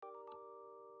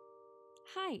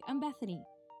Hi, I'm Bethany,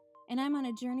 and I'm on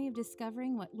a journey of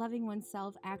discovering what loving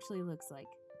oneself actually looks like.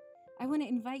 I want to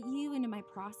invite you into my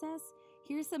process,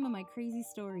 hear some of my crazy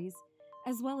stories,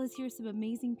 as well as hear some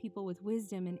amazing people with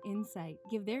wisdom and insight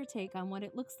give their take on what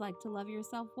it looks like to love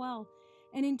yourself well,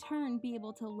 and in turn be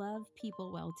able to love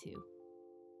people well too.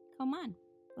 Come on,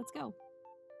 let's go.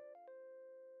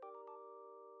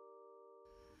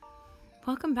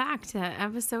 Welcome back to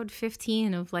episode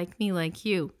 15 of Like Me, Like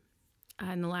You.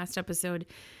 In the last episode,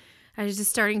 I was just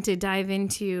starting to dive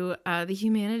into the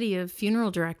humanity of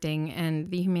funeral directing and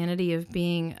the humanity of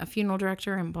being a funeral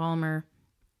director, embalmer,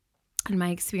 and my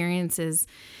experiences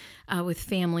with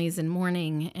families and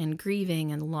mourning and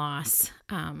grieving and loss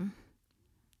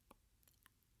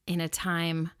in a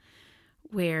time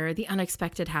where the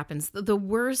unexpected happens. The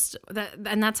worst,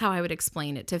 and that's how I would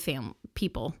explain it to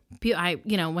people.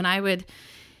 When I would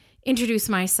introduce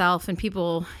myself and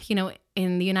people,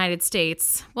 in the United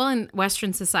States, well, in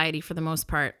Western society for the most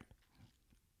part,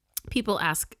 people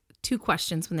ask two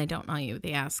questions when they don't know you.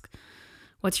 They ask,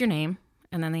 what's your name?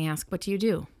 And then they ask, what do you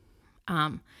do?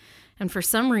 And for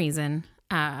some reason,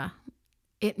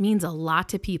 it means a lot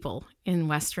to people in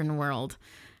Western world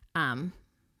to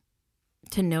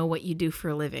know what you do for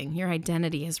a living. Your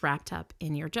identity is wrapped up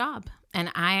in your job.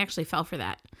 And I actually fell for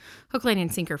that hook, line,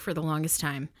 and sinker for the longest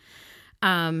time.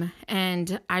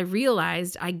 And I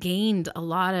realized I gained a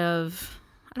lot of,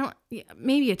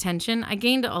 attention. I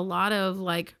gained a lot of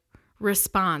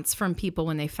response from people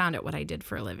when they found out what I did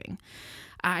for a living.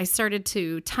 I started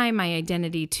to tie my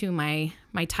identity to my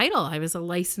title. I was a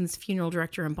licensed funeral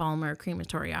director, embalmer,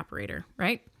 crematory operator,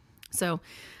 right? So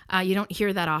you don't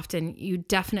hear that often. You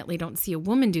definitely don't see a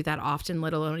woman do that often,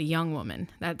 let alone a young woman.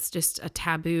 That's just a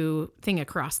taboo thing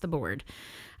across the board.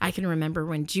 I can remember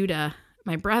when Judah,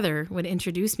 my brother, would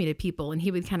introduce me to people and he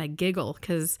would kind of giggle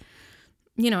because,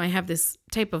 I have this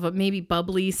type of a maybe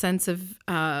bubbly sense of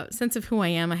who I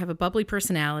am. I have a bubbly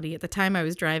personality. At the time I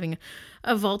was driving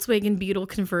a Volkswagen Beetle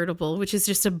convertible, which is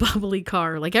just a bubbly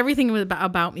car. Like everything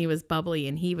about me was bubbly.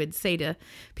 And he would say to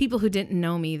people who didn't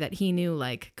know me that he knew,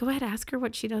 go ahead, ask her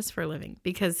what she does for a living,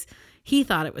 because he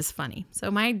thought it was funny. So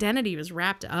my identity was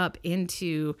wrapped up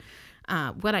into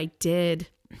what I did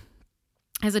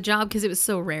as a job because it was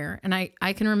so rare. And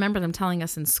I can remember them telling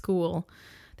us in school,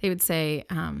 they would say,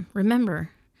 remember,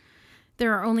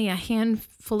 there are only a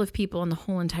handful of people in the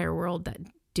whole entire world that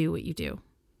do what you do.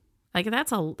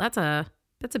 That's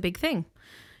a big thing.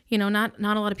 Not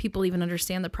a lot of people even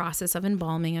understand the process of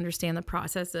embalming, understand the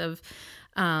process of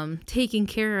taking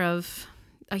care of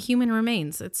a human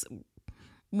remains. It's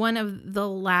one of the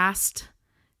last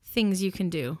things you can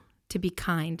do to be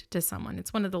kind to someone.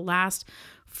 It's one of the last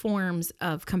forms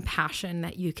of compassion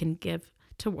that you can give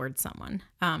towards someone.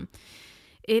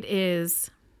 It is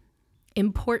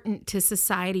important to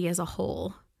society as a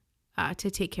whole to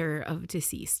take care of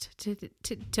deceased,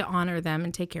 to honor them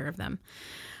and take care of them.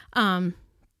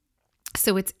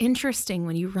 So it's interesting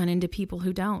when you run into people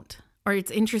who don't, or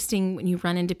it's interesting when you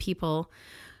run into people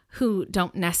who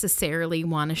don't necessarily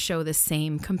want to show the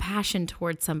same compassion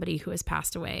towards somebody who has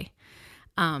passed away.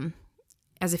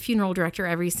 As a funeral director,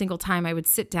 every single time I would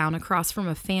sit down across from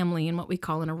a family in what we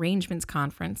call an arrangements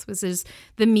conference, which is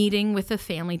the meeting with the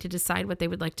family to decide what they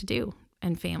would like to do.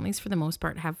 And families, for the most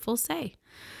part, have full say.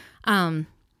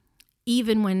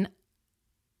 Even when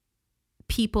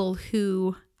people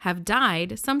who have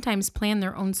died sometimes plan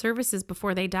their own services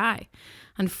before they die.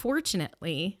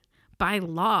 Unfortunately, by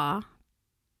law,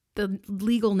 the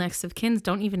legal next of kin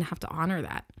don't even have to honor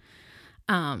that.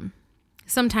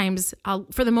 Sometimes,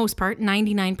 for the most part,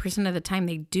 99% of the time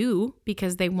they do,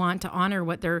 because they want to honor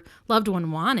what their loved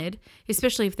one wanted,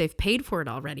 especially if they've paid for it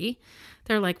already.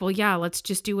 They're like, well, yeah, let's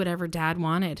just do whatever dad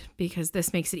wanted because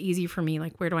this makes it easy for me.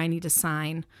 Where do I need to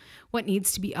sign? What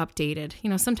needs to be updated?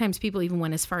 Sometimes people even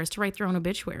went as far as to write their own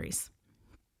obituaries.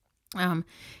 And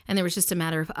there was just a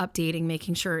matter of updating,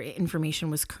 making sure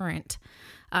information was current.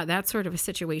 That sort of a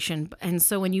situation. And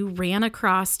so when you ran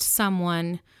across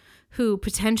someone who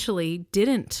potentially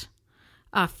didn't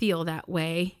feel that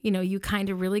way, you kind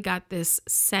of really got this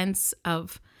sense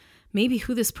of maybe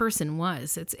who this person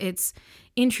was. It's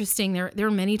interesting. There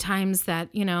are many times that,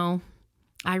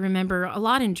 I remember a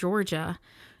lot in Georgia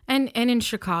and in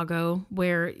Chicago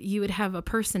where you would have a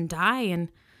person die and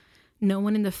no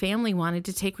one in the family wanted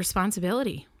to take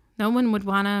responsibility. No one would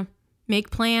want to make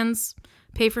plans,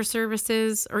 pay for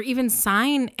services, or even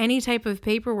sign any type of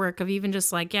paperwork of even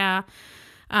just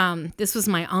this was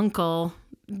my uncle,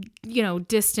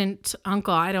 distant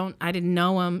uncle. I didn't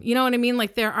know him. You know what I mean?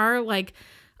 There are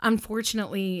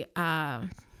unfortunately,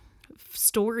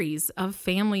 stories of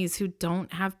families who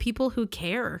don't have people who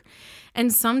care.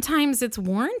 And sometimes it's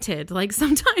warranted. Like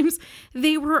sometimes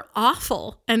they were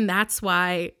awful. And that's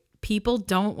why people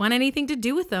don't want anything to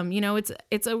do with them. You know,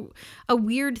 it's a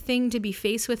weird thing to be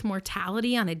faced with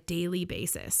mortality on a daily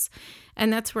basis.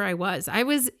 And that's where I was. I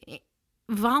was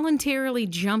voluntarily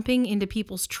jumping into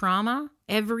people's trauma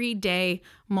every day,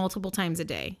 multiple times a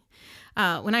day.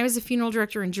 When I was a funeral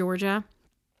director in Georgia,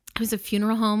 it was a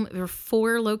funeral home. There were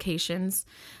 4 locations.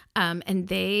 And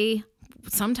they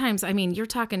sometimes, I mean, you're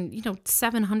talking,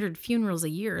 700 funerals a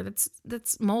year.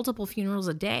 That's multiple funerals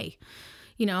a day.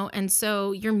 And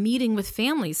so you're meeting with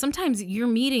families. Sometimes you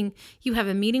have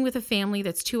a meeting with a family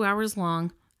that's 2 hours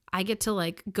long. I get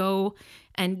to go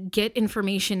and get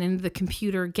information into the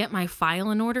computer, get my file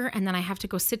in order, and then I have to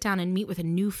go sit down and meet with a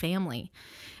new family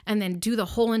and then do the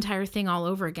whole entire thing all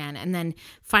over again. And then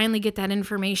finally get that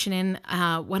information in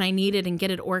what I needed and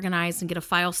get it organized and get a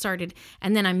file started.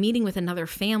 And then I'm meeting with another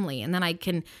family, and then I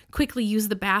can quickly use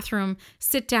the bathroom,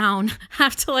 sit down,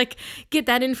 have to get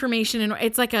that information. And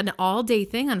it's like an all day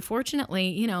thing.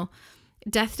 Unfortunately,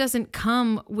 death doesn't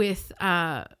come with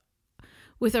a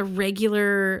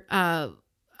regular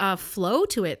flow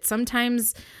to it.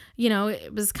 Sometimes,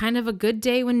 it was kind of a good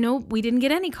day when we didn't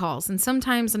get any calls. And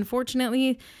sometimes,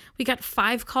 unfortunately, we got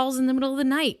 5 calls in the middle of the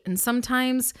night. And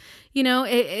sometimes,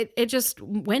 it just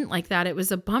went like that. It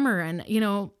was a bummer. And,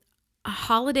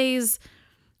 holidays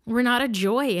were not a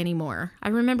joy anymore. I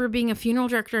remember being a funeral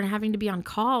director and having to be on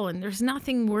call. And there's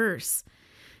nothing worse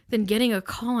than getting a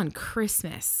call on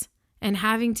Christmas and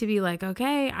having to be like,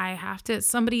 okay,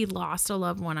 somebody lost a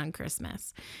loved one on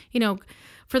Christmas.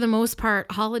 For the most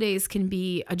part, holidays can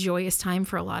be a joyous time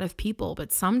for a lot of people,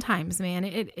 but sometimes, man,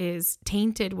 it is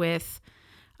tainted with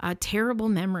a terrible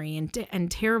memory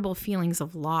and terrible feelings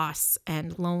of loss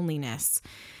and loneliness.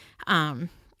 And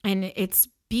it's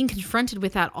being confronted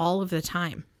with that all of the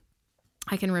time.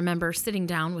 I can remember sitting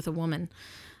down with a woman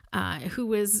who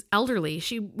was elderly.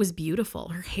 She was beautiful.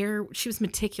 Her hair, she was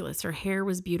meticulous. Her hair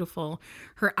was beautiful.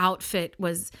 Her outfit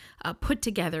was put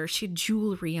together. She had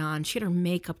jewelry on. She had her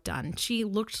makeup done. She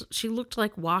looked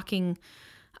like walking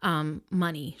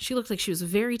money. She looked like she was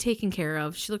very taken care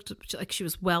of. She looked like she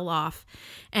was well off.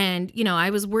 And, I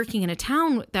was working in a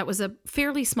town that was a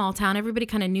fairly small town. Everybody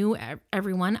kind of knew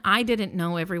everyone. I didn't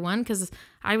know everyone because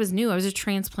I was new. I was a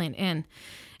transplant in.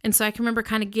 And so I can remember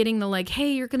kind of getting the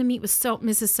hey, you're going to meet with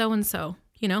Mrs. So-and-so,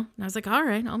 And I was like, all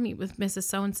right, I'll meet with Mrs.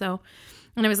 So-and-so.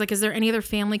 And I was like, is there any other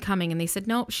family coming? And they said,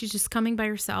 no, she's just coming by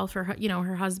herself. Her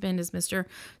husband is Mr.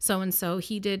 So-and-so.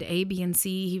 He did A, B, and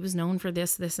C. He was known for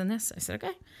this, this, and this. I said,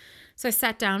 okay. So I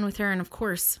sat down with her. And of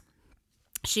course,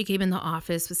 she came in the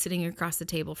office, was sitting across the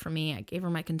table from me. I gave her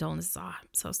my condolences. Oh, I'm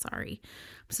so sorry.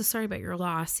 I'm so sorry about your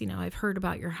loss. I've heard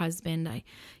about your husband. I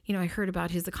heard about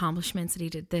his accomplishments, that he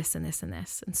did this and this and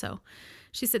this. And so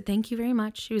she said, thank you very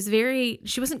much.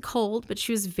 She wasn't cold, but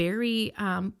she was very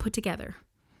put together.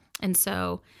 And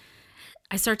so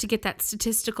I start to get that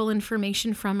statistical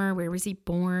information from her. Where was he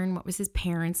born? What was his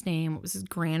parents' name? What was his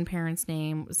grandparents'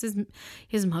 name? What was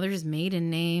his mother's maiden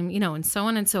name? And so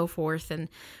on and so forth. And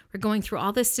we're going through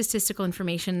all this statistical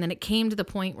information. And then it came to the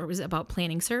point where it was about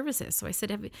planning services. So I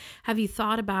said, have you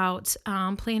thought about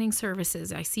planning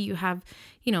services? I see you have,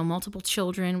 multiple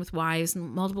children with wives and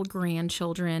multiple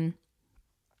grandchildren.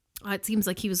 It seems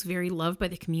like he was very loved by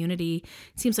the community.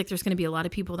 It seems like there's going to be a lot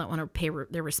of people that want to pay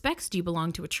their respects. Do you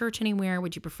belong to a church anywhere?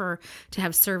 Would you prefer to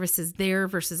have services there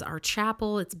versus our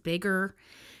chapel? It's bigger.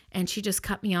 And she just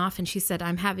cut me off and she said,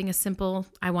 I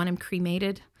want him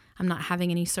cremated. I'm not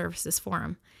having any services for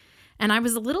him. And I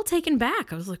was a little taken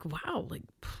back. I was like,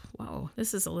 wow,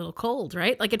 this is a little cold,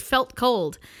 right? It felt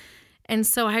cold. And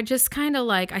so I just kind of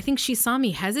I think she saw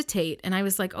me hesitate. And I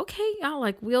was like, okay,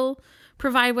 yeah, we'll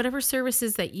provide whatever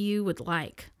services that you would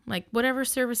like whatever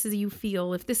services you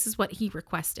feel, if this is what he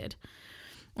requested.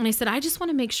 And I said, I just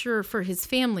want to make sure for his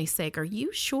family's sake, are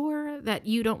you sure that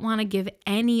you don't want to give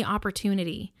any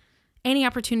opportunity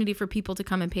for people to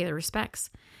come and pay their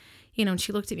respects? And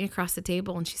she looked at me across the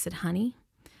table and she said, honey,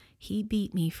 he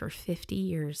beat me for 50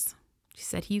 years. She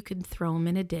said, you could throw him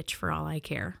in a ditch for all I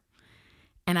care.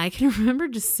 And I can remember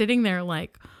just sitting there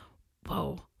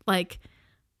whoa,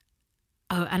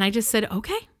 and I just said,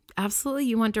 okay, absolutely.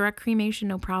 You want direct cremation?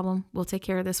 No problem. We'll take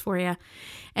care of this for you.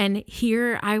 And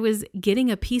here I was getting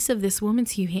a piece of this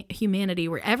woman's humanity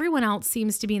where everyone else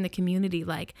seems to be in the community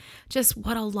just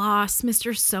what a loss,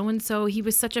 Mr. So-and-so. He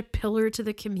was such a pillar to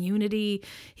the community.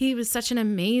 He was such an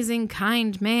amazing,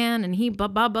 kind man. And he blah,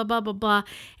 blah, blah, blah, blah, blah.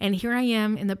 And here I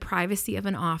am in the privacy of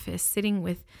an office sitting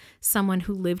with someone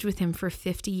who lived with him for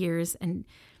 50 years. And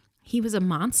he was a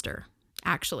monster.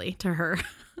 actually, to her.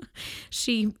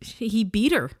 He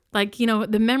beat her. Like,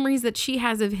 the memories that she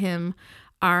has of him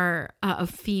are of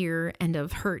fear and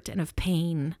of hurt and of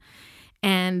pain.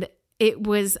 And it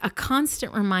was a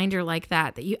constant reminder like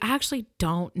that you actually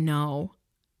don't know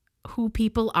who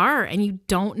people are and you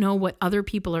don't know what other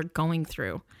people are going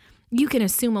through. You can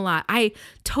assume a lot. I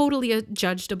totally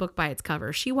judged a book by its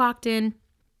cover. She walked in,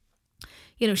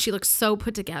 she looked so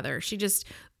put together. She just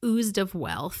oozed of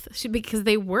wealth because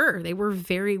they were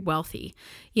very wealthy.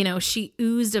 She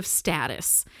oozed of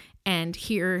status. And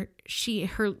here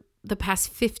the past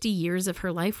 50 years of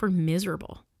her life were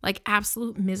miserable, like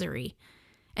absolute misery.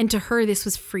 And to her, this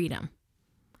was freedom.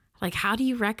 Like, how do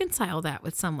you reconcile that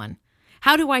with someone?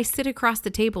 How do I sit across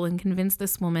the table and convince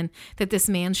this woman that this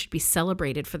man should be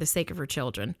celebrated for the sake of her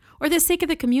children or the sake of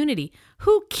the community?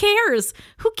 Who cares?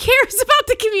 Who cares about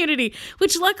the community?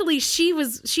 Which luckily she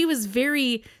was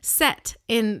very set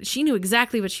and she knew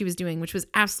exactly what she was doing, which was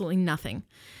absolutely nothing.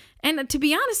 And to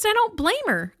be honest, I don't blame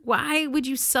her. Why would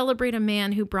you celebrate a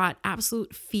man who brought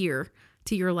absolute fear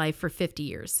to your life for 50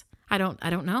 years? I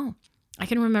don't know. I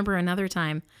can remember another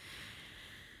time.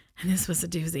 And this was a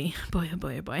doozy. Boy, oh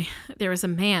boy, oh boy. There was a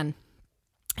man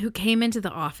who came into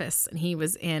the office and he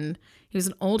was an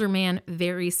older man,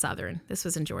 very Southern. This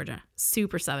was in Georgia,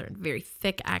 super Southern, very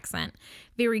thick accent,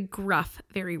 very gruff,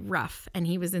 very rough. And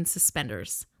he was in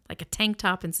suspenders, like a tank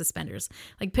top and suspenders.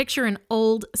 Like picture an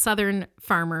old Southern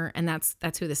farmer. And that's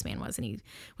who this man was. And he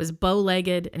was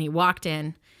bow-legged and he walked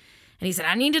in and he said,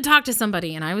 I need to talk to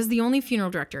somebody. And I was the only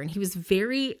funeral director. And he was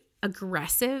very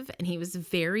aggressive and he was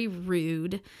very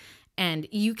rude and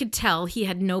you could tell he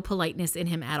had no politeness in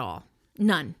him at all.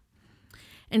 None.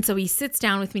 And so he sits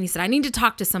down with me and he said, I need to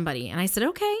talk to somebody. And I said,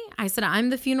 okay. I said,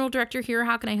 I'm the funeral director here.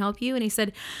 How can I help you? And he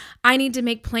said, I need to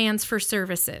make plans for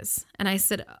services. And I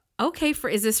said, okay,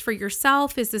 is this for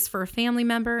yourself? Is this for a family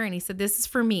member? And he said, this is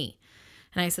for me.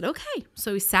 And I said, okay.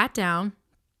 So we sat down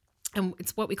and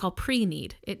it's what we call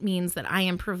pre-need. It means that I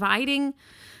am providing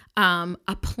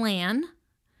a plan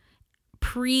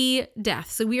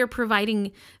pre-death. So we are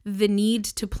providing the need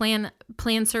to plan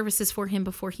services for him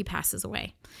before he passes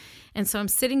away. And so I'm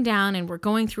sitting down and we're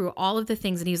going through all of the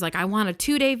things. And he's like, I want a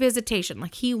 2-day visitation.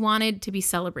 Like he wanted to be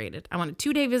celebrated. I want a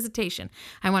 2-day visitation.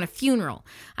 I want a funeral.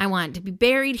 I want to be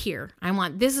buried here.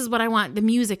 This is what I want. The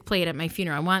music played at my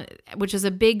funeral. Which is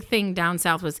a big thing down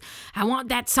south was, I want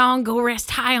that song, Go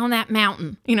Rest High on That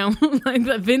Mountain. Like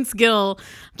Vince Gill,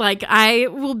 like I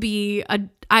will be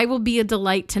a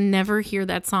delight to never hear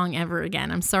that song ever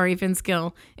again. I'm sorry, Vince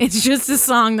Gill. It's just a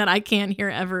song that I can't hear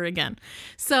ever again.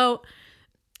 So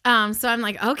I'm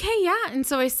like, okay, yeah. And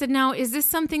so I said, now, is this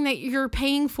something that you're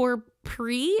paying for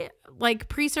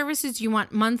pre-services? Do you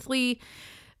want monthly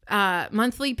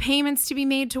payments to be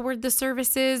made toward the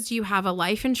services? Do you have a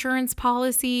life insurance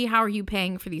policy? How are you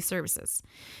paying for these services?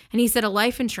 And he said, a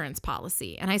life insurance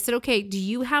policy. And I said, okay, do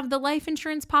you have the life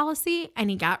insurance policy? And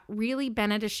he got really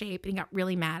bent out of shape and he got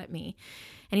really mad at me.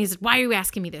 And he said, why are you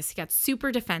asking me this? He got super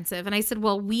defensive. And I said,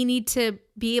 well, we need to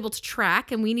be able to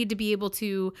track and we need to be able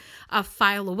to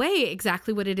file away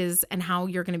exactly what it is and how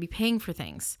you're going to be paying for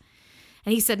things.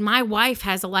 And he said, my wife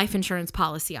has a life insurance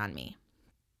policy on me.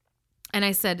 And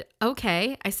I said,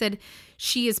 okay. I said,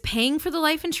 she is paying for the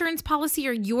life insurance policy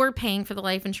or you're paying for the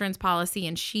life insurance policy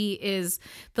and she is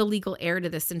the legal heir to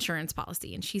this insurance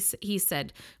policy. And he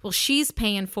said, well, she's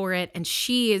paying for it and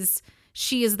she is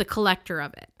the collector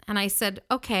of it. And I said,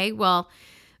 okay, well,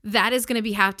 that is going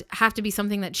to have to be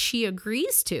something that she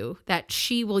agrees to, that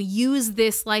she will use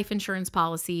this life insurance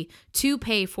policy to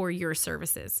pay for your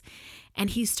services.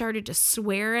 And he started to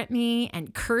swear at me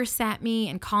and curse at me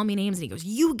and call me names. And he goes,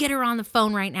 you get her on the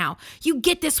phone right now. You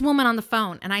get this woman on the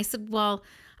phone. And I said, well,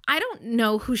 I don't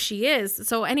know who she is.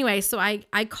 So anyway,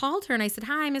 I called her and I said,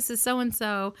 hi, Mrs.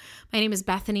 So-and-so. My name is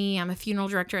Bethany. I'm a funeral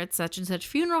director at such and such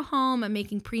funeral home. I'm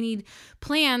making pre-need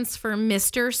plans for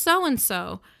Mr.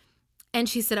 So-and-so. And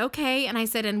she said, okay. And I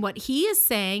said, and what he is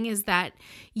saying is that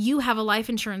you have a life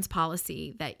insurance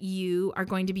policy that you are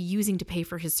going to be using to pay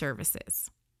for his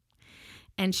services.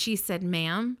 And she said,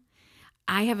 ma'am,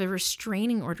 I have a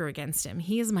restraining order against him.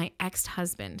 He is my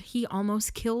ex-husband. He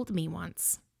almost killed me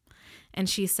once. And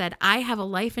she said, I have a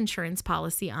life insurance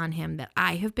policy on him that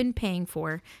I have been paying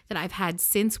for, that I've had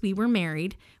since we were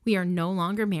married. We are no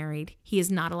longer married. He is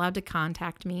not allowed to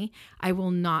contact me. I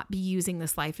will not be using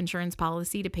this life insurance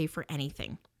policy to pay for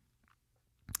anything.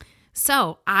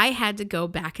 So I had to go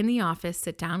back in the office,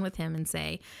 sit down with him and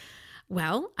say,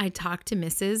 well, I talked to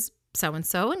Mrs.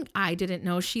 So-and-so, and I didn't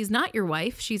know she's not your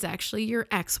wife. She's actually your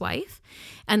ex-wife.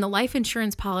 And the life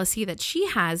insurance policy that she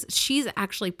has, she's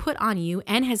actually put on you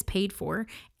and has paid for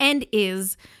and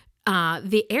is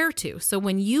the heir to. So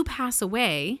when you pass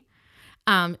away,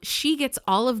 she gets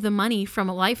all of the money from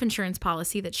a life insurance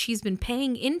policy that she's been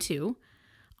paying into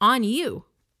on you.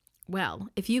 Well,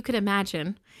 if you could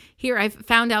imagine, here I've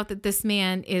found out that this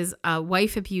man is a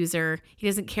wife abuser. He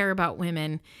doesn't care about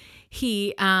women.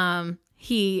 He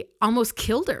almost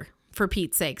killed her, for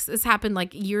Pete's sakes. This happened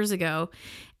like years ago,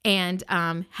 and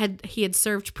he had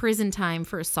served prison time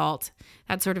for assault,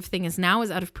 that sort of thing. Is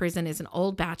out of prison, is an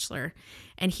old bachelor,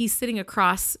 and he's sitting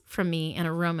across from me in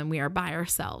a room, and we are by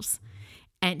ourselves.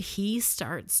 And he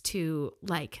starts to,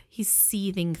 he's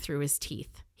seething through his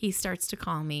teeth. He starts to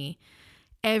call me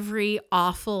every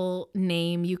awful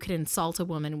name you could insult a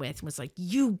woman with. Was like,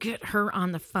 you get her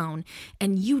on the phone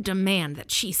and you demand that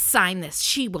she sign this.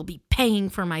 She will be paying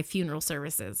for my funeral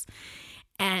services.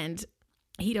 And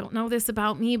he don't know this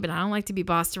about me, but I don't like to be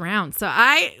bossed around. So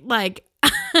I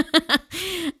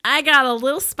got a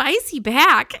little spicy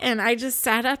back, and I just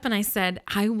sat up and I said,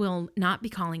 I will not be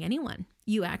calling anyone.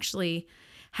 You actually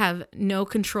have no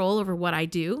control over what I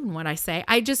do and what I say.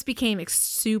 I just became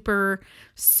super,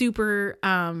 super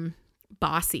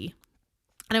bossy.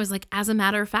 And I was like, as a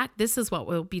matter of fact, this is what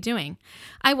we'll be doing.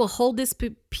 I will hold this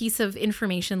piece of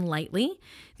information lightly.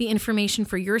 The information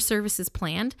for your service is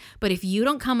planned. But if you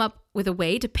don't come up with a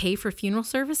way to pay for funeral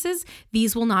services,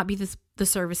 these will not be the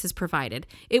services provided.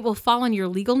 It will fall on your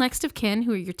legal next of kin,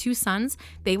 who are your two sons.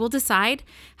 They will decide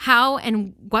how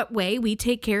and what way we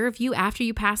take care of you after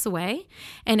you pass away.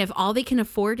 And if all they can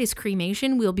afford is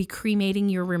cremation, we'll be cremating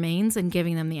your remains and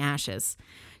giving them the ashes.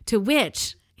 To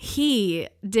which he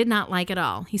did not like at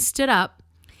all. He stood up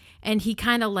and he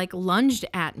kind of lunged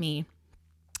at me.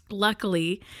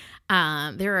 Luckily,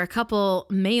 there are a couple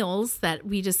males that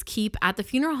we just keep at the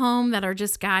funeral home that are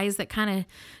just guys that kind of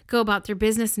go about their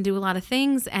business and do a lot of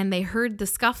things. And they heard the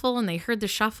scuffle and they heard the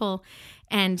shuffle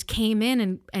and came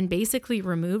in and basically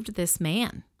removed this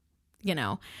man.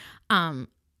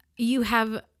 You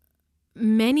have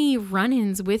many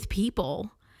run-ins with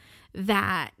people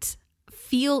that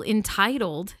feel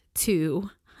entitled to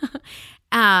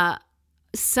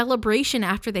celebration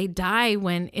after they die,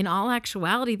 when in all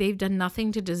actuality, they've done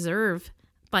nothing to deserve,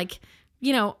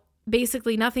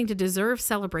 basically nothing to deserve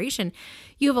celebration.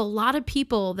 You have a lot of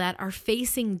people that are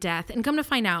facing death, and come to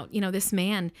find out, this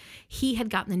man, he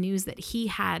had gotten the news that he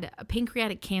had a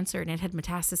pancreatic cancer and it had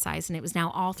metastasized, and it was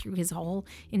now all through his whole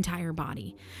entire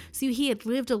body. So he had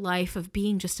lived a life of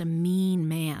being just a mean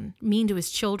man, mean to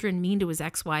his children, mean to his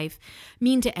ex-wife,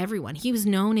 mean to everyone. He was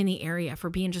known in the area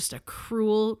for being just a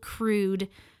cruel, crude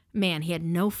man. He had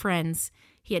no friends.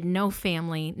 He had no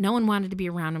family. No one wanted to be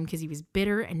around him because he was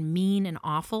bitter and mean and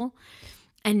awful.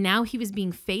 And now he was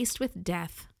being faced with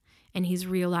death, and he's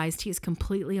realized he is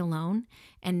completely alone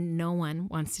and no one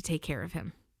wants to take care of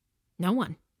him. No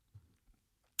one.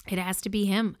 It has to be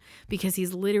him, because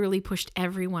he's literally pushed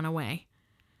everyone away.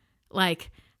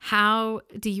 How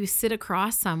do you sit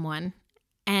across someone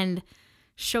and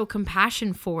show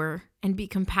compassion for and be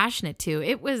compassionate to?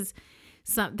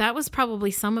 That was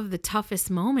probably some of the toughest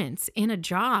moments in a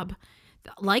job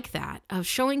like that, of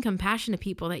showing compassion to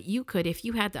people that you could, if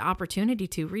you had the opportunity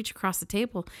to, reach across the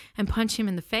table and punch him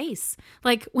in the face.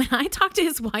 When I talked to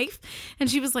his wife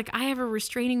and she was like, I have a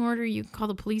restraining order, you can call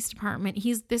the police department.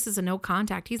 This is a no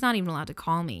contact. He's not even allowed to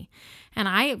call me. And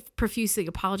I profusely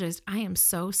apologized. I am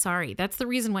so sorry. That's the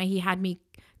reason why he had me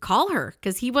call her,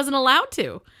 because he wasn't allowed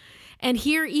to. And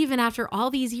here, even after all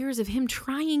these years of him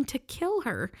trying to kill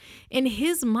her, in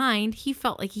his mind, he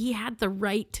felt like he had the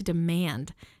right to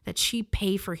demand that she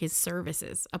pay for his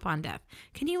services upon death.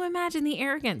 Can you imagine the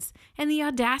arrogance and the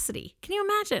audacity? Can you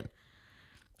imagine?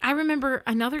 I remember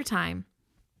another time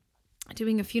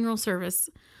doing a funeral service,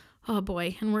 oh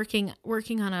boy, and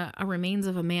working on a remains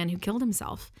of a man who killed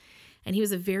himself. And he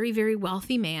was a very, very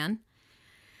wealthy man.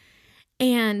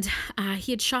 And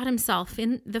he had shot himself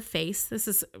in the face. This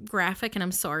is graphic, and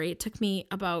I'm sorry. It took me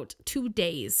about 2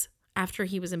 days after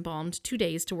he was embalmed, 2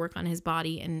 days to work on his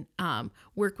body and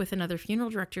work with another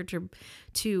funeral director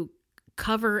to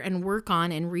cover and work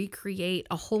on and recreate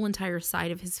a whole entire side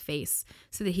of his face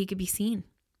so that he could be seen.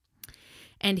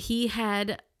 And he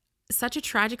had such a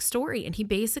tragic story. And he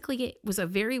basically was a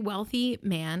very wealthy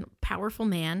man, powerful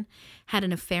man, had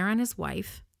an affair on his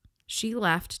wife. She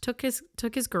left, took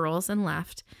his girls and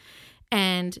left.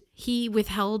 And he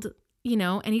withheld,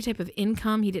 any type of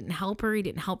income. He didn't help her. He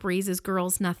didn't help raise his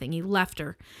girls, nothing. He left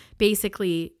her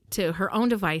basically to her own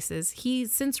devices. He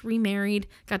since remarried,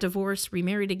 got divorced,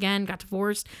 remarried again, got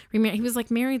divorced, remarried. He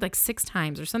was married 6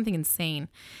 times or something insane.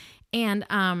 And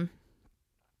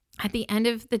at the end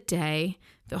of the day,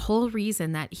 the whole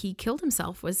reason that he killed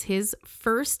himself was his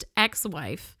first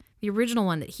ex-wife the original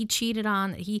one that he cheated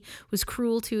on, that he was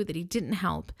cruel to, that he didn't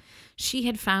help, she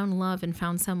had found love and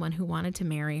found someone who wanted to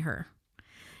marry her.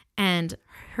 And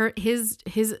his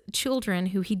children,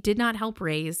 who he did not help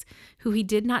raise, who he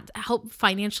did not help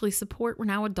financially support, were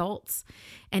now adults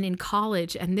and in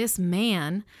college. And this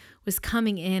man was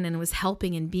coming in and was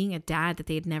helping and being a dad that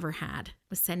they had never had,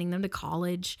 was sending them to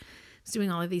college, was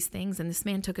doing all of these things. And this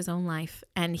man took his own life,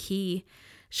 and he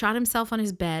shot himself on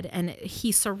his bed, and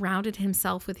he surrounded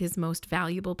himself with his most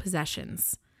valuable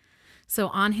possessions. So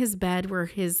on his bed were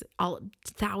his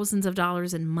thousands of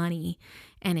dollars in money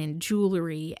and in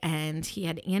jewelry, and he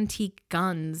had antique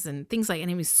guns and things like,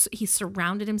 and he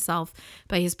surrounded himself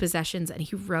by his possessions, and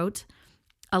he wrote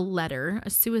a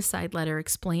suicide letter,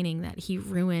 explaining that he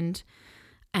ruined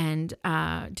and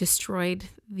destroyed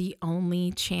the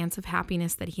only chance of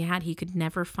happiness that he had. He could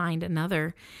never find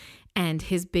another. And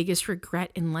his biggest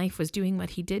regret in life was doing what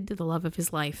he did to the love of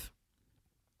his life.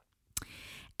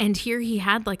 And here he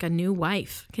had like a new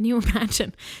wife. Can you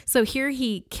imagine? So here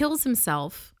he kills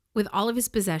himself with all of his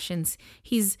possessions.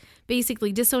 He's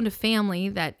basically disowned a family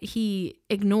that he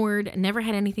ignored and never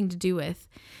had anything to do with.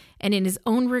 And in his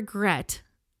own regret,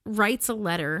 writes a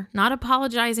letter, not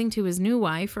apologizing to his new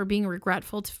wife or being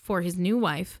regretful for his new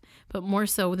wife, but more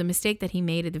so the mistake that he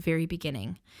made at the very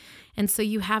beginning. And so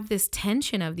you have this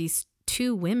tension of these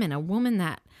two women, a woman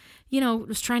that,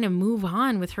 was trying to move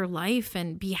on with her life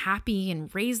and be happy and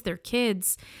raise their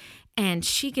kids. And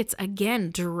she gets,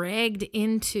 again, dragged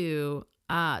into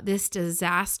this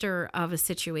disaster of a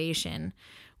situation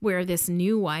where this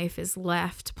new wife is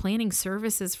left planning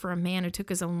services for a man who took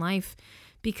his own life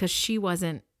because she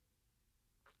wasn't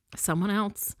someone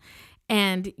else.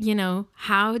 And,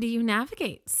 how do you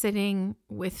navigate sitting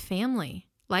with family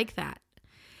like that?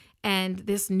 And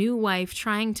this new wife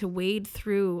trying to wade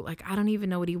through, like, I don't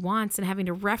even know what he wants, and having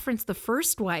to reference the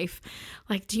first wife,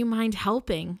 like, do you mind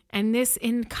helping? And this,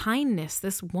 in kindness,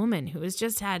 this woman who has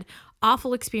just had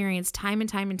awful experience time and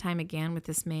time and time again with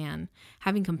this man,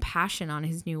 having compassion on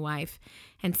his new wife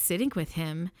and sitting with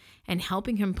him and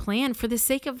helping him plan for the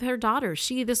sake of her daughters.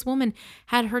 This woman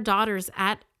had her daughters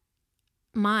at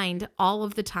mind all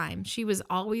of the time. She was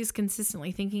always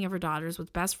consistently thinking of her daughters,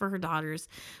 what's best for her daughters,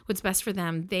 what's best for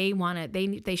them. They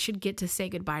should get to say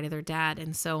goodbye to their dad.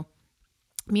 And so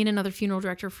me and another funeral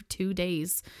director for 2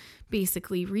 days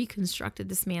basically reconstructed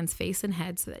this man's face and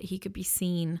head so that he could be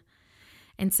seen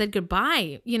and said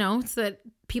goodbye, so that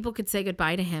people could say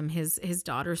goodbye to him, his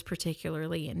daughters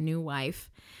particularly, and new wife.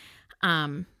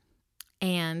 And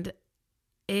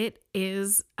it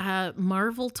is a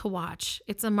marvel to watch.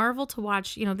 It's a marvel to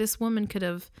watch. This woman could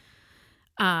have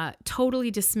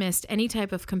totally dismissed any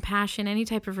type of compassion, any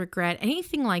type of regret,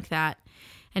 anything like that,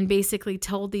 and basically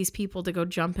told these people to go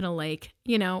jump in a lake,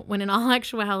 when in all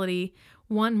actuality,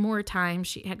 one more time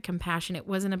she had compassion. It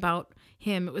wasn't about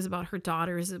him. It was about her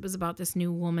daughters. It was about this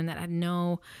new woman that had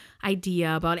no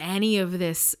idea about any of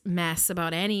this mess,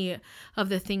 about any of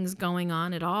the things going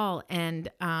on at all. And,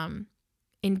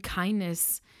 in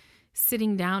kindness,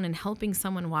 sitting down and helping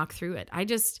someone walk through it. I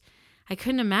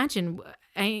couldn't imagine.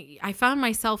 I found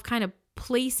myself kind of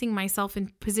placing myself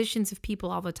in positions of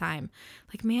people all the time.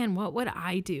 Like, man, what would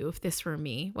I do if this were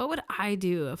me? What would I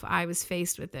do if I was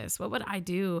faced with this? What would I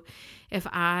do if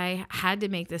I had to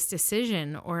make this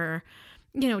decision? Or,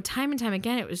 time and time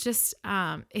again, it was just,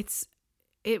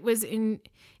 it was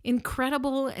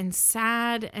incredible and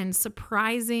sad and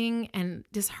surprising and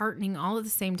disheartening all at the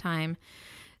same time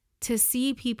to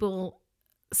see people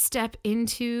step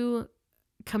into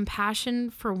compassion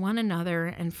for one another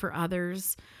and for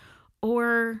others,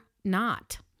 or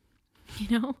not,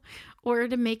 or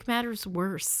to make matters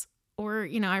worse. Or,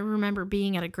 I remember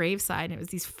being at a graveside, and it was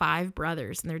these 5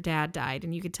 brothers and their dad died,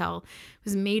 and you could tell it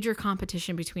was major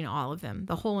competition between all of them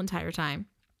the whole entire time.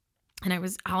 And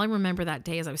all I remember that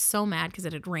day is I was so mad because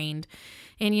it had rained.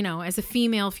 And, as a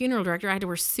female funeral director, I had to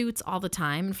wear suits all the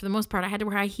time. And for the most part, I had to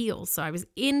wear high heels. So I was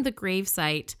in the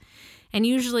gravesite, and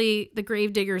usually the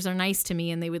grave diggers are nice to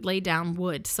me, and they would lay down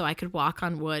wood so I could walk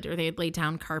on wood, or they'd lay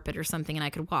down carpet or something and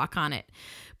I could walk on it.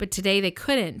 But today they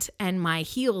couldn't. And my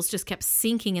heels just kept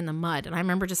sinking in the mud. And I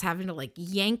remember just having to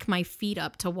yank my feet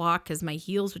up to walk because my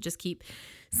heels would just keep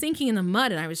sinking in the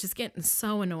mud. And I was just getting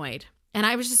so annoyed. And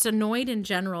I was just annoyed in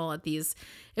general at these.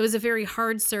 It was a very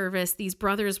hard service. These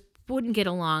brothers wouldn't get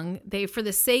along. They, for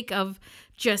the sake of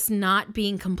just not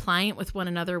being compliant with one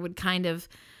another, would kind of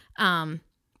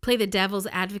play the devil's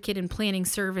advocate in planning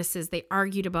services. They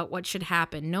argued about what should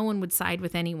happen. No one would side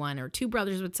with anyone, or 2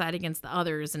 brothers would side against the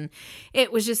others. And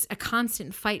it was just a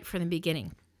constant fight from the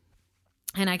beginning.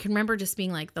 And I can remember just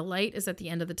being like, the light is at the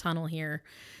end of the tunnel here.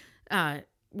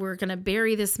 we're going to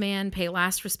bury this man, pay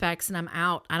last respects, and I'm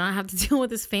out. I don't have to deal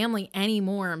with his family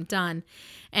anymore. I'm done.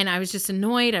 And I was just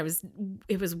annoyed.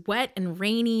 It was wet and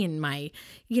rainy, and my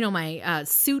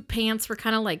suit pants were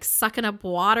kind of like sucking up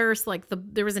water. So like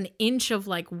there was an inch of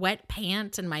like wet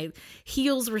pant, and my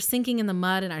heels were sinking in the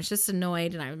mud, and I was just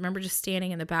annoyed. And I remember just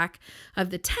standing in the back of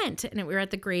the tent, and we were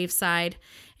at the graveside,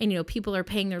 and, people are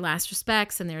paying their last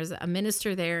respects, and there's a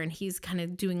minister there, and he's kind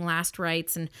of doing last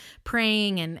rites and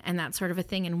praying and that sort of a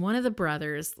thing. And one of the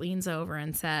brothers leans over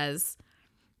and says,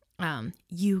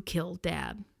 you killed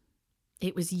Dad.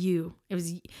 It was you. It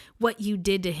was what you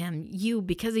did to him. You,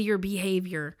 because of your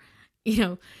behavior,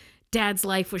 Dad's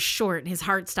life was short and his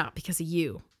heart stopped because of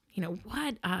you.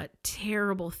 What a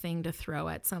terrible thing to throw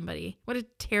at somebody. What a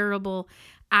terrible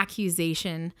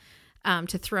accusation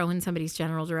to throw in somebody's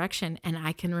general direction. And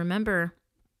I can remember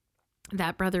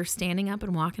that brother standing up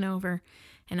and walking over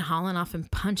and hauling off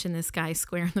and punching this guy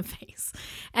square in the face.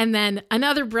 And then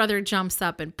another brother jumps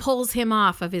up and pulls him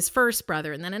off of his first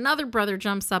brother. And then another brother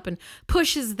jumps up and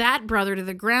pushes that brother to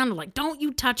the ground, like, don't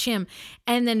you touch him.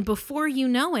 And then before you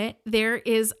know it, there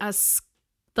is a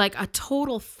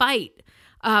total fight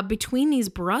between these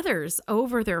brothers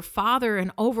over their father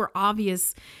and over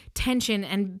obvious tension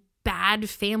and bad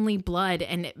family blood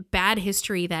and bad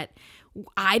history that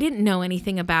I didn't know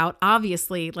anything about.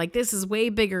 Obviously, like, this is way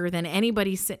bigger than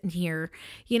anybody sitting here,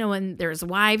 and there's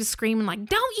wives screaming like,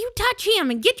 don't you touch him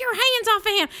and get your hands off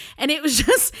of him. And it was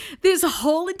just this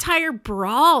whole entire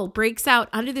brawl breaks out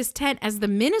under this tent as the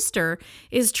minister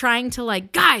is trying to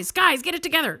like, guys, get it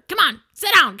together. Come on,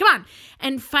 sit down, come on.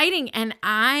 And fighting. And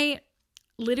I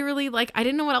literally, like, I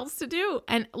didn't know what else to do.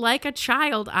 And like a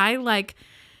child, I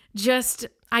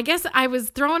guess I was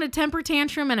throwing a temper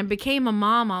tantrum and I became a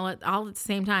mom all at the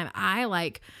same time.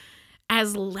 I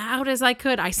as loud as I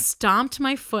could, I stomped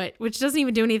my foot, which doesn't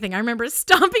even do anything. I remember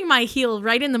stomping my heel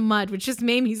right in the mud, which just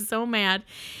made me so mad.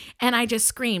 And I just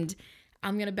screamed.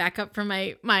 I'm going to back up from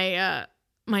my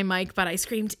mic, but I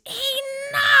screamed,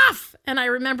 enough! And I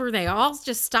remember they all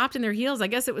just stopped in their heels. I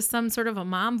guess it was some sort of a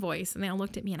mom voice. And they all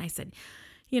looked at me and I said,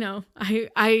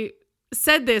 I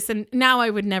said this, and now I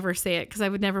would never say it because I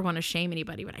would never want to shame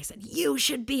anybody. But I said, you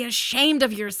should be ashamed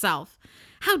of yourself.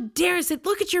 How dare I said,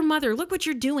 look at your mother. Look what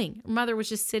you're doing. Her mother was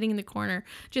just sitting in the corner,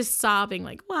 just sobbing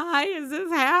like, why is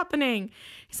this happening?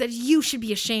 He said, you should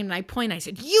be ashamed. And I pointed, I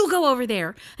said, you go over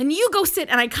there and you go sit.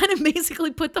 And I kind of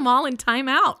basically put them all in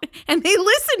timeout, and they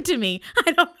listened to me.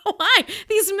 I don't know why.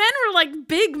 These men were like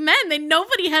big men.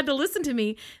 Nobody had to listen to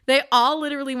me. They all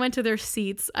literally went to their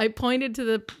seats. I pointed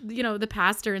to the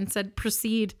pastor and said,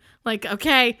 proceed. Like,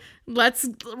 okay, let's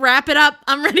wrap it up.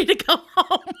 I'm ready to go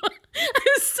home. I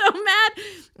was so mad.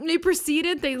 They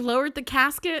proceeded. They lowered the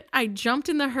casket. I jumped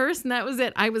in the hearse, and that was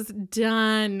it. I was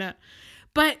done.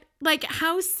 But like,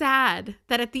 how sad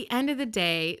that at the end of the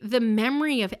day, the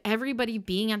memory of everybody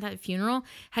being at that funeral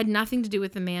had nothing to do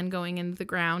with the man going into the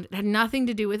ground. It had nothing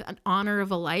to do with an honor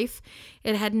of a life.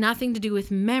 It had nothing to do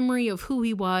with memory of who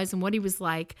he was and what he was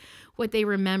like. What they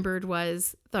remembered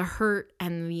was the hurt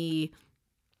and the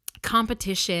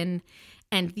competition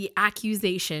and the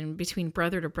accusation between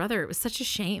brother to brother. It was such a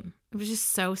shame. It was just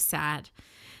so sad.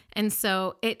 And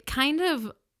so it kind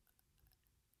of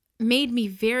made me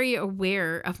very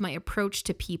aware of my approach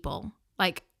to people.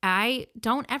 Like, I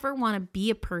don't ever want to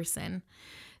be a person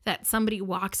that somebody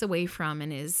walks away from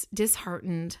and is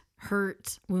disheartened,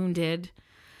 hurt, wounded.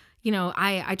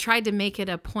 I tried to make it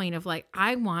a point of like,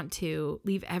 I want to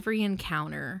leave every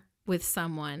encounter with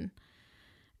someone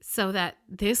so that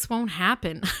this won't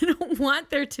happen. I don't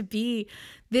want there to be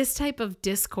this type of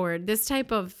discord, this type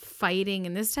of fighting,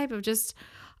 and this type of just,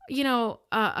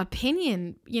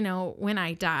 opinion, when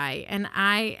I die. And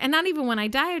not even when I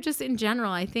die, just in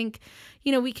general, I think,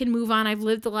 we can move on. I've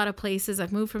lived a lot of places.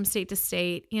 I've moved from state to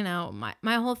state. My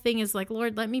whole thing is like,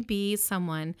 Lord, let me be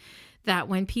someone that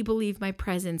when people leave my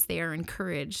presence, they are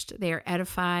encouraged, they are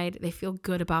edified, they feel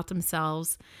good about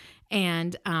themselves.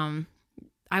 And,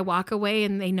 I walk away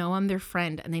and they know I'm their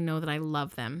friend, and they know that I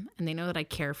love them, and they know that I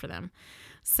care for them.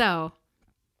 So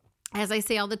as I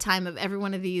say all the time of every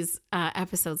one of these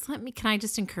episodes, can I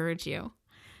just encourage you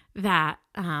that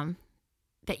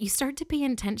you start to pay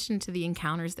attention to the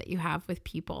encounters that you have with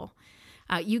people.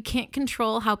 You can't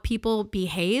control how people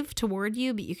behave toward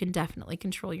you, but you can definitely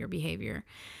control your behavior.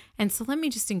 And so let me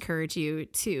just encourage you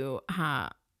to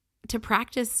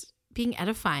practice being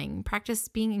edifying, practice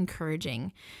being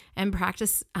encouraging, and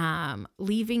practice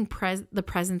leaving the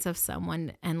presence of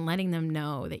someone and letting them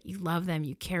know that you love them,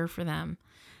 you care for them,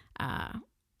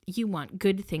 you want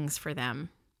good things for them,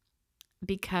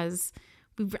 because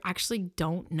we actually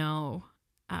don't know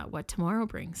what tomorrow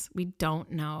brings. We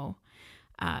don't know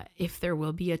if there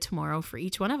will be a tomorrow for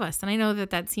each one of us. And I know that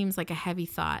that seems like a heavy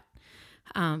thought,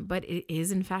 but it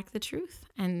is in fact the truth.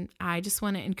 And I just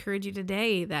want to encourage you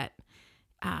today that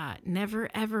never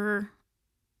ever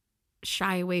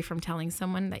shy away from telling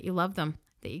someone that you love them,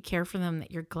 that you care for them,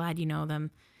 that you're glad you know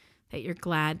them, that you're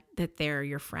glad that they're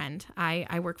your friend.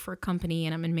 I work for a company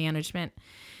and I'm in management,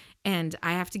 and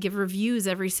I have to give reviews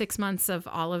every 6 months of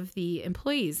all of the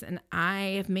employees. And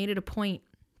I have made it a point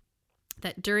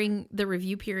that during the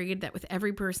review period, that with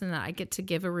every person that I get to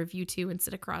give a review to and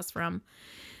sit across from,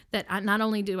 that not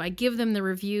only do I give them the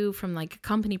review from like a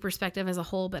company perspective as a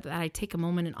whole, but that I take a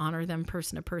moment and honor them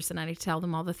person to person. And I tell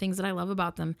them all the things that I love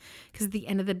about them. Because at the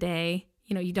end of the day,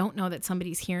 you don't know that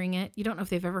somebody's hearing it. You don't know if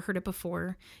they've ever heard it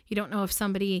before. You don't know if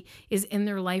somebody is in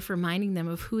their life reminding them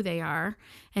of who they are.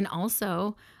 And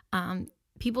also,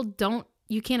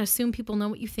 you can't assume people know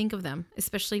what you think of them,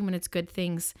 especially when it's good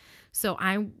things. So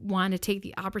I want to take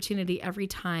the opportunity every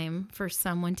time for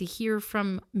someone to hear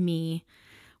from me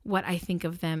what I think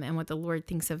of them and what the Lord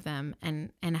thinks of them,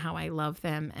 and how I love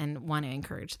them and want to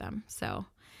encourage them. So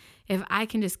if I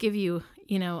can just give you,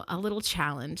 a little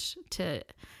challenge to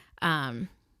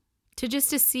just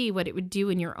to see what it would do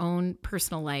in your own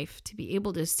personal life, to be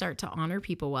able to start to honor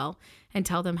people well and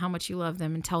tell them how much you love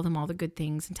them and tell them all the good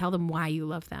things and tell them why you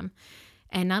love them.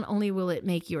 And not only will it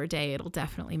make your day, it'll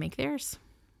definitely make theirs.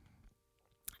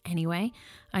 Anyway,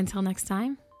 until next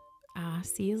time,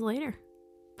 see you later.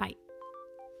 Bye.